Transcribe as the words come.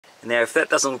Now if that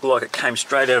doesn't look like it came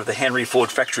straight out of the Henry Ford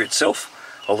factory itself,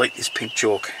 I'll eat this pink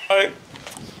chalk. So,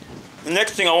 the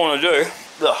next thing I want to do,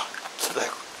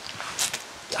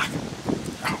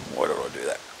 why did I do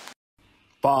that?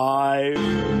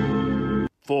 5,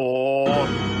 4,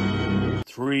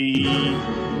 3,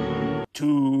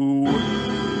 2,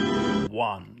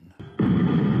 1.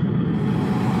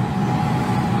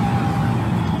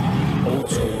 Old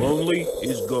so lonely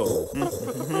is go.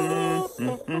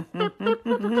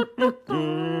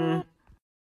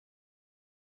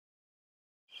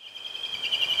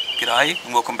 G'day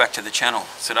and welcome back to the channel.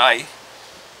 Today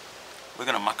we're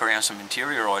going to muck around some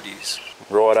interior ideas.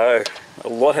 Righto, a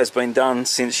lot has been done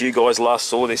since you guys last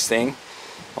saw this thing.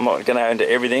 I'm not going to go into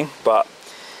everything, but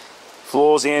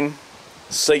floors in,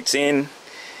 seats in.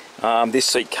 This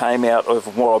seat came out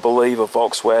of what I believe a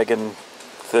Volkswagen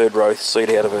third row seat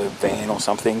out of a van or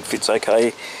something. Fits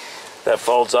okay. That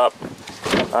folds up.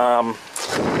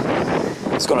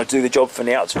 It's going to do the job for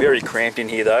now. It's very cramped in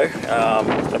here though.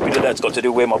 A bit of that's got to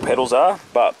do where my pedals are,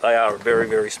 but they are a very,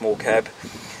 very small cab.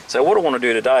 So what I want to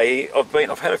do today, I've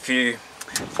had a few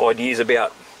ideas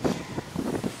about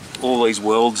all these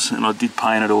worlds, and I did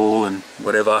paint it all and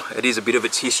whatever. It is a bit of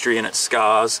its history and its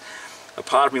scars. A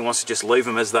part of me wants to just leave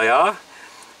them as they are,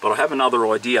 but I have another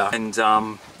idea, and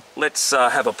let's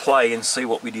have a play and see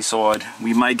what we decide.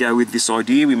 We may go with this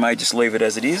idea, we may just leave it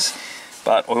as it is,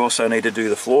 but I also need to do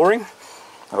the flooring.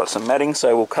 I've got some matting,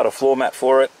 so we'll cut a floor mat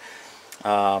for it,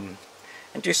 and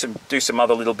do some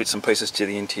other little bits and pieces to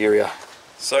the interior.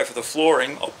 So for the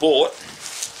flooring, I bought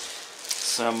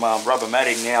some rubber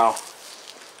matting. Now,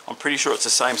 I'm pretty sure it's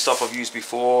the same stuff I've used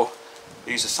before.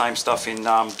 I used the same stuff in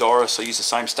Doris, I used the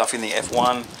same stuff in the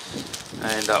F1,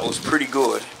 and it was pretty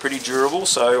good, pretty durable,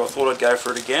 so I thought I'd go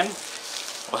for it again.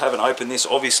 I haven't opened this,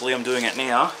 obviously I'm doing it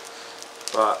now,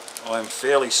 but I'm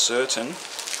fairly certain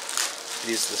it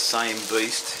is the same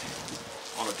beast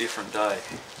on a different day.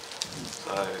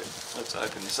 So let's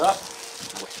open this up.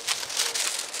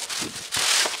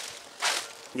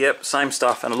 Yep, same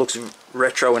stuff, and it looks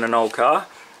retro in an old car.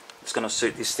 It's going to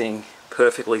suit this thing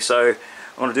perfectly. So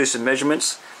I want to do some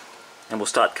measurements and we'll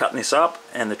start cutting this up,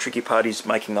 and the tricky part is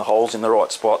making the holes in the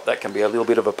right spot. That can be a little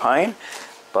bit of a pain,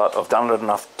 but I've done it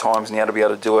enough times now to be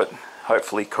able to do it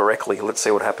hopefully correctly. Let's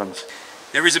see what happens.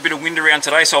 There is a bit of wind around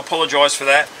today, so I apologise for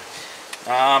that.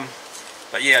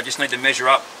 But yeah, I just need to measure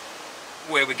up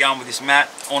where we're going with this mat.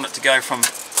 I want it to go from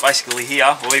basically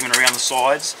here, or even around the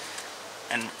sides,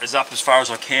 and as up as far as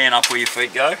I can, up where your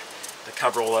feet go, to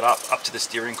cover all that up to the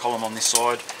steering column on this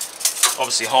side.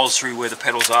 Obviously holes through where the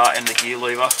pedals are and the gear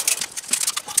lever.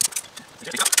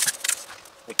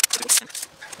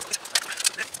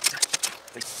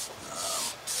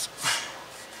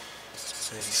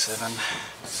 37,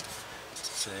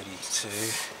 32,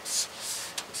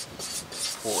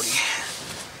 40.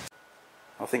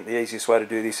 I think the easiest way to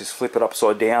do this is flip it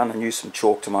upside down and use some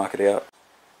chalk to mark it out.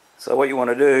 So what you want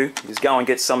to do is go and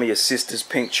get some of your sister's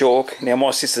pink chalk. Now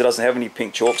my sister doesn't have any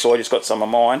pink chalk, so I just got some of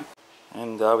mine.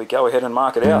 And we go ahead and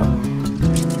mark it out.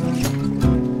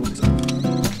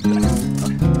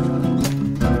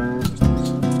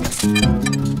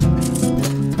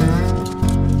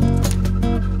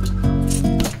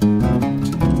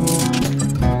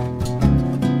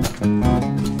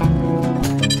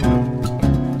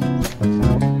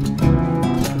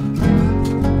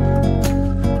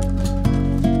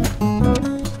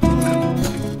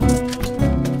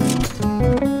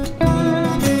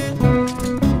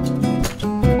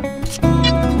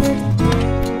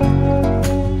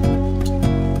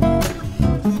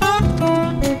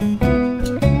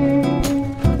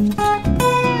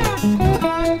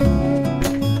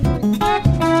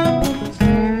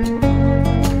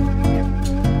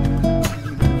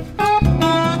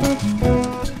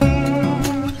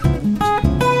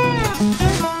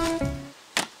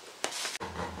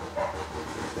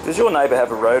 Does your neighbour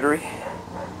have a rotary?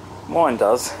 Mine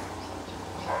does.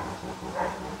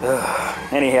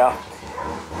 Anyhow,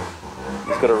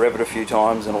 he's got to rev it a few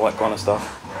times and all that kind of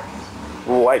stuff.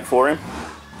 We'll wait for him.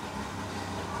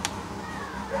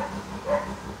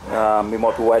 We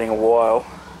might be waiting a while.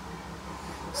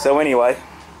 So anyway,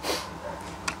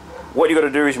 what you've got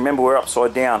to do is remember we're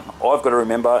upside down. I've got to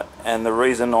remember, and the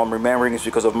reason I'm remembering is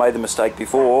because I've made the mistake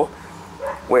before.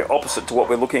 We're opposite to what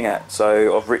we're looking at,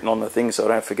 so I've written on the thing so I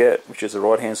don't forget which is the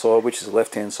right hand side, which is the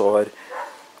left hand side,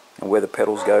 and where the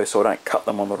pedals go, so I don't cut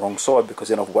them on the wrong side, because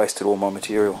then I've wasted all my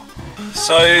material.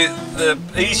 So the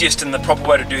easiest and the proper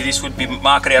way to do this would be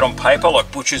mark it out on paper,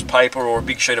 like butcher's paper or a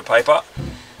big sheet of paper.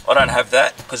 I don't have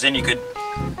that, because then you could,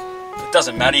 it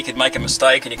doesn't matter, you could make a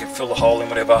mistake and you could fill the hole in,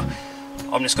 whatever.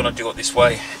 I'm just going to do it this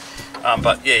way.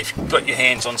 But yeah, if you've got your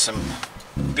hands on some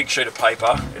big sheet of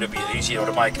paper, it'll be easier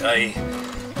to make a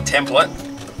template,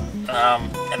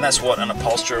 and that's what an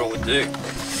upholsterer would do.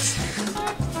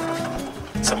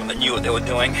 Someone that knew what they were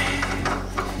doing.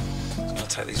 I'm going to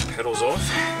take these pedals off,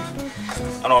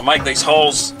 and I'll make these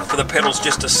holes for the pedals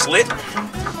just a slit,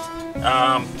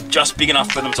 just big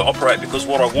enough for them to operate, because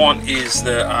what I want is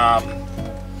I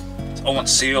want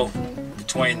seal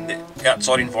between the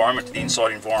outside environment to the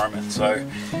inside environment. So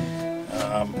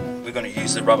we're going to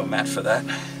use the rubber mat for that.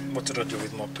 What did I do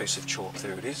with my piece of chalk?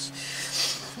 There it is.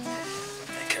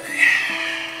 Okay.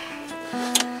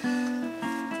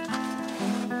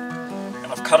 And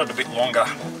I've cut it a bit longer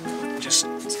just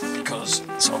because,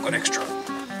 so I've got extra.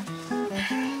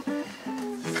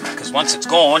 Because once it's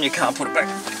gone, you can't put it back.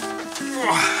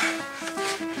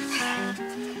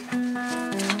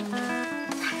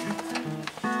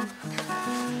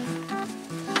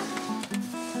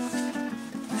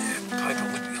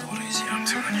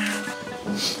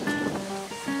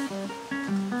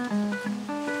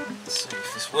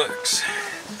 Works.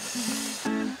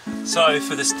 So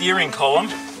for the steering column,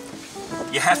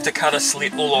 you have to cut a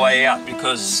slit all the way out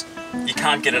because you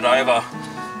can't get it over.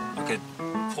 I could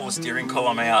pull the steering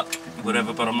column out,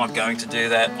 whatever, but I'm not going to do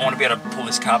that. I want to be able to pull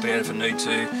this carpet out if I need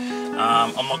to.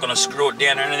 I'm not going to screw it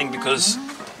down or anything because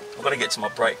I've got to get to my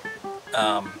brake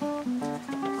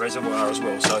reservoir as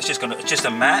well. So it's just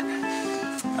a mat.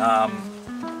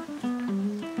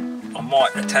 I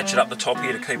might attach it up the top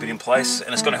here to keep it in place,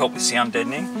 and it's going to help with sound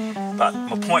deadening. But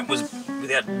my point was,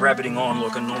 without rabbiting on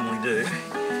like I normally do,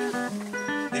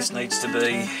 this needs to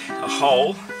be a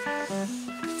hole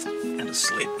and a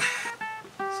slit.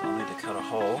 So I need to cut a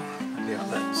hole about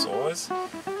that size.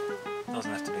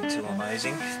 Doesn't have to be too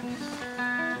amazing.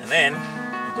 And then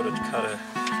I've got to cut a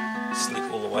slit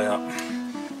all the way up.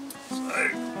 So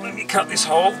let me cut this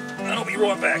hole and I'll be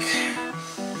right back.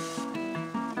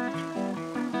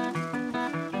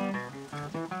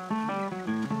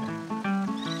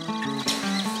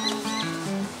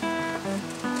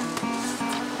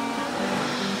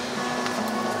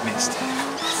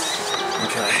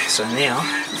 Okay, so now,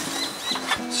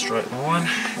 straight line,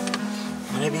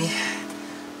 maybe,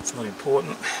 it's not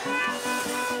important.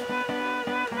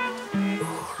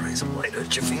 Oh, razor blade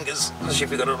hurts your fingers, especially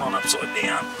if you've got it on upside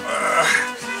down.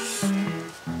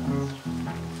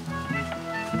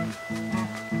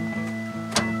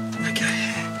 Okay,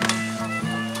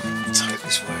 let's hope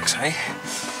this works, hey?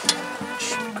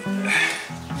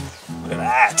 Look at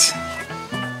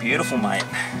that, beautiful, mate.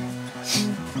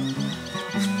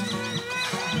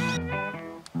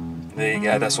 There you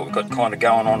go, that's what we've got kind of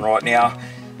going on right now.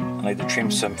 I need to trim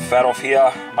some fat off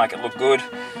here, make it look good,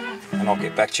 and I'll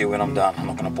get back to you when I'm done. I'm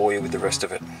not going to bore you with the rest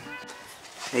of it.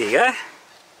 There you go.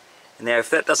 And now if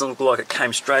that doesn't look like it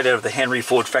came straight out of the Henry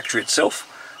Ford factory itself,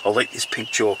 I'll eat this pink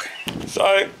chalk.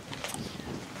 So,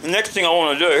 the next thing I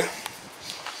want to do,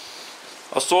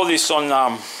 I saw this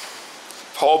on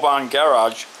Pole Barn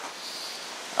Garage,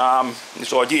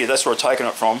 this idea, that's where I've taken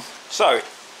it from. So,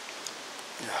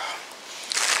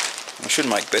 I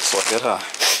shouldn't make bets like that,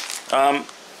 huh?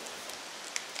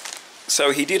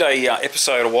 So he did a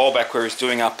episode a while back where he was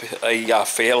doing up a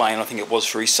fair lane, I think it was,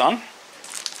 for his son.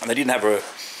 And they didn't have a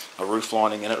roof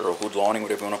lining in it, or a hood lining,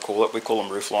 whatever you want to call it. We call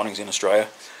them roof linings in Australia.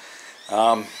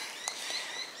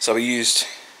 So he used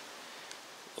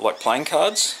like playing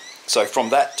cards. So from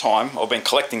that time, I've been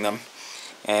collecting them,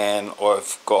 and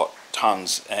I've got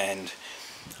tons. And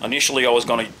initially I was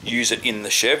going to use it in the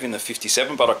Chev, in the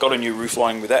 57, but I got a new roof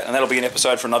lining with that, and that'll be an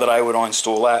episode for another day when I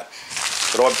install that.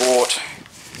 But I bought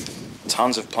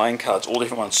tons of playing cards, all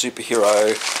different ones,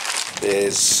 superhero,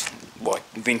 there's like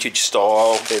vintage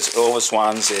style, there's Elvis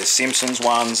ones, there's Simpsons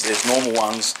ones, there's normal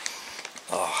ones.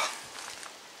 Oh,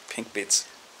 pink bits.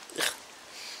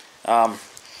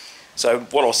 So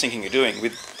what I was thinking of doing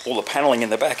with all the panelling in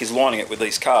the back is lining it with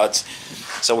these cards.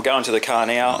 So we'll go into the car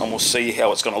now and we'll see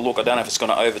how it's going to look. I don't know if it's going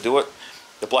to overdo it.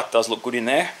 The black does look good in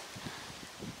there,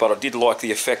 but I did like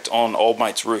the effect on old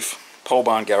mate's roof. Pole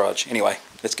Barn Garage. Anyway,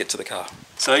 let's get to the car.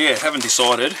 So yeah, haven't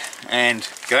decided, and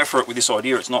go for it with this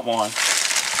idea. It's not mine,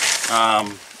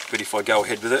 but if I go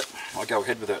ahead with it, I go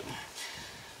ahead with it.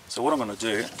 So what I'm going to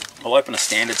do, I'll open a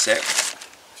standard set,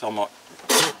 so I'm not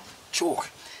chalk.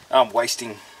 I'm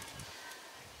wasting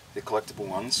the collectible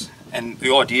ones, and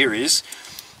the idea is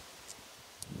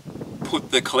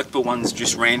put the collectible ones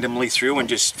just randomly through and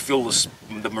just fill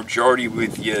the majority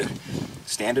with your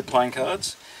standard playing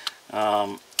cards.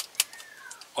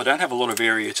 I don't have a lot of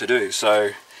area to do,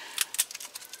 so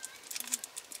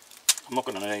I'm not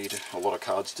going to need a lot of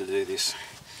cards to do this.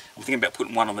 I'm thinking about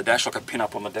putting one on the dash, like a pin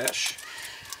up on the dash,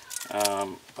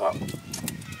 but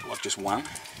like not just one.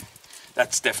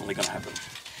 That's definitely going to happen.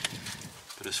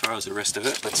 But as far as the rest of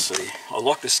it, let's see. I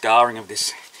like the scarring of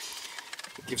this.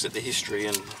 It gives it the history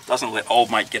and doesn't let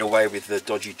old mate get away with the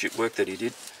dodgy work that he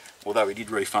did. Although he did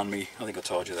refund me, I think I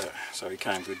told you that, so he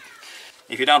came good.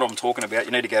 If you don't know what I'm talking about,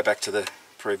 you need to go back to the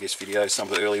previous videos, some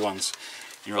of the early ones,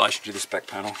 in relation to this back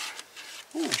panel.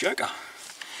 Ooh, Joker.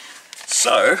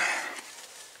 So,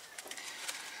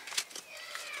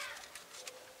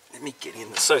 let me get in,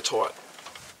 it's so tight.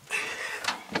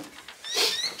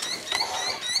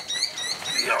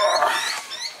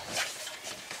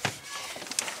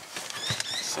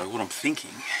 So what I'm thinking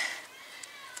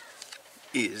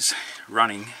is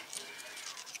running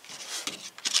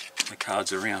the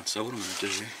cards around. So what I'm going to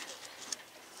do,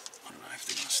 I don't know if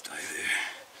they're going to stay there.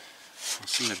 I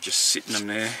was thinking of just sitting them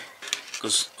there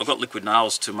because I've got liquid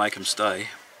nails to make them stay.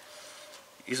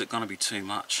 Is it going to be too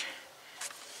much?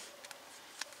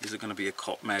 Is it going to be a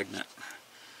cop magnet?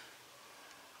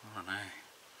 I don't know.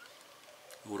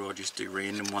 Or do I just do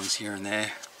random ones here and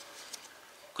there?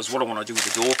 Because what I want to do with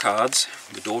the door cards,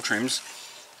 the door trims,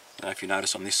 I don't know if you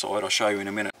notice on this side, I'll show you in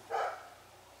a minute.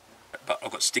 But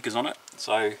I've got stickers on it.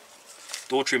 So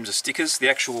door trims are stickers. The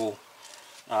actual,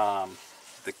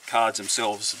 the cards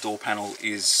themselves, the door panel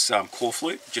is core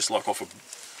flute, just like off a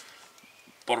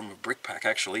bottom of a brick pack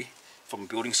actually, from a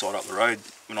building site up the road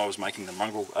when I was making the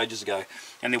mongrel ages ago.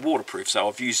 And they're waterproof, so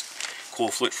I've used core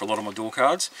flute for a lot of my door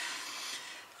cards.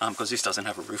 Because this doesn't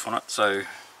have a roof on it, so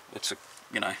it's a,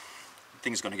 you know,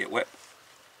 things going to get wet.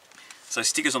 So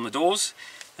stickers on the doors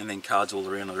and then cards all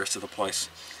around the rest of the place.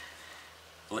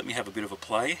 Let me have a bit of a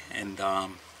play and I'll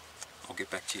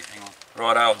get back to you. Hang on.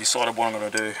 Right, I've decided what I'm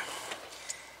going to do.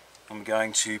 I'm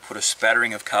going to put a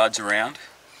spattering of cards around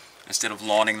instead of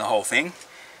lining the whole thing.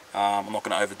 I'm not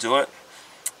going to overdo it,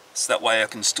 so that way I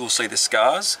can still see the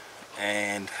scars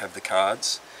and have the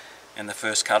cards. And the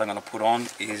first card I'm going to put on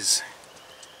is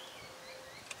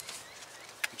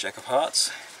Jack of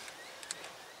Hearts,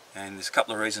 and there's a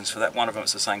couple of reasons for that. One of them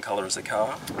is the same colour as the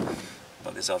car,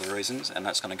 but there's other reasons, and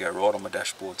that's going to go right on my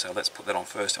dashboard, so let's put that on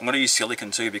first. I'm going to use silicone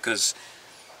too because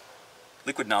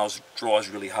liquid nails dries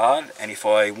really hard, and if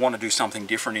I want to do something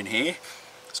different in here,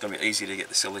 it's going to be easier to get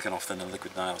the silicone off than the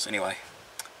liquid nails. Anyway,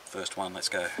 first one, let's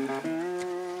go.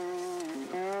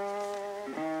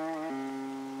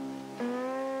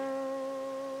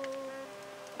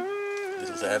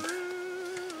 Little dab.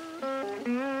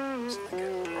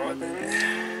 Right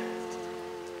there.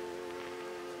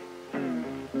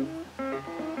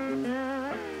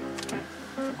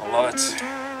 I love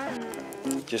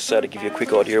it. Just so to give you a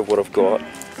quick idea of what I've got.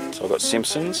 So I've got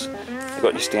Simpsons, I've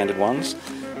got your standard ones.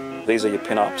 These are your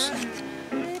pin-ups,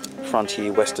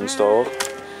 Frontier Western style.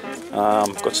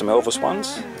 I've got some Elvis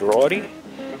ones, variety.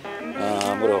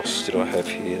 What else did I have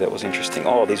here that was interesting?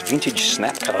 Oh, these vintage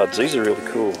snap cards, these are really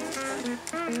cool.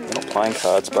 They're not playing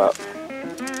cards, but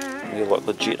they're like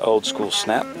legit old school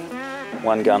snap.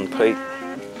 One Gun Pete,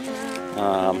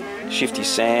 Shifty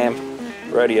Sam,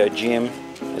 Radio Jim.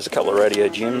 There's a couple of Radio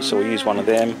Jims, so we'll use one of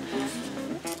them.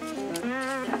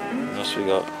 What else we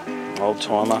got? Old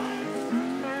timer.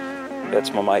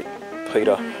 That's my mate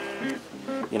Peter.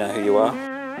 You know who you are.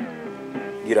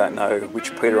 You don't know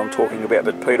which Peter I'm talking about,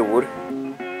 but Peter would.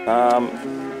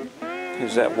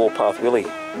 Who's that? Warpath Willie.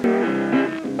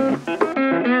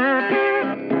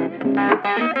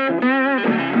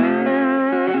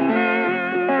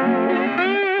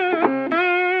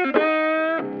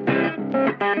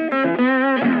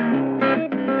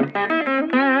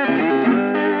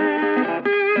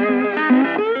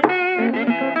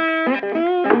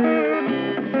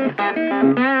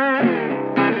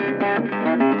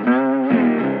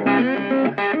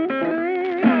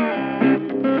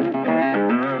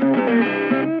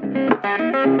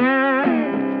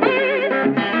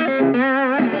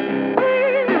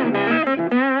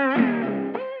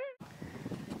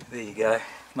 There you go,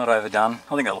 not overdone.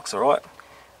 I think that looks alright.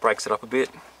 Breaks it up a bit.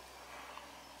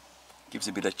 Gives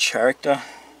a bit of character.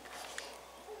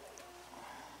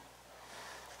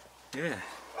 Yeah.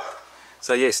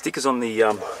 So yeah, stickers on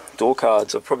the door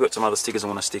cards. I've probably got some other stickers I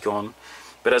want to stick on.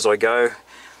 But as I go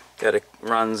to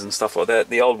runs and stuff like that,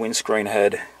 the old windscreen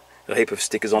had a heap of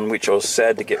stickers on which I was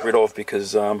sad to get rid of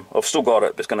because I've still got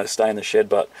it, but it's going to stay in the shed,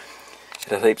 but it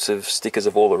had heaps of stickers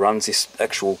of all the runs this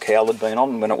actual cowl had been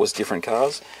on when it was different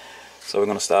cars. So we're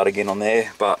going to start again on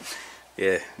there, but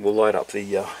yeah, we'll load up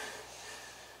the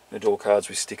door cards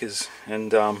with stickers,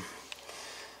 and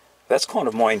that's kind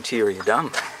of my interior done.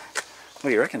 What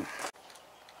do you reckon?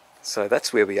 So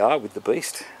that's where we are with the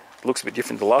beast. It looks a bit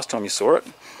different to the last time you saw it.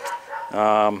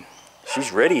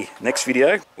 She's ready. Next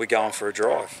video, we're going for a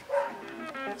drive.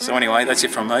 So anyway, that's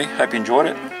it from me. Hope you enjoyed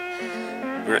it.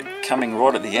 we're coming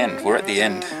right at the end. We're at the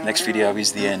end. Next video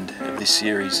is the end of this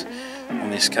series on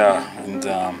this car, and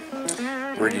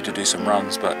ready to do some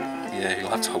runs, but yeah, you'll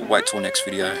have to wait till next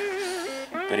video.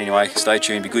 But anyway, stay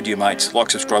tuned, be good to your mates,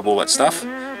 like, subscribe, all that stuff,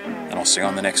 and I'll see you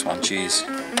on the next one. Cheers.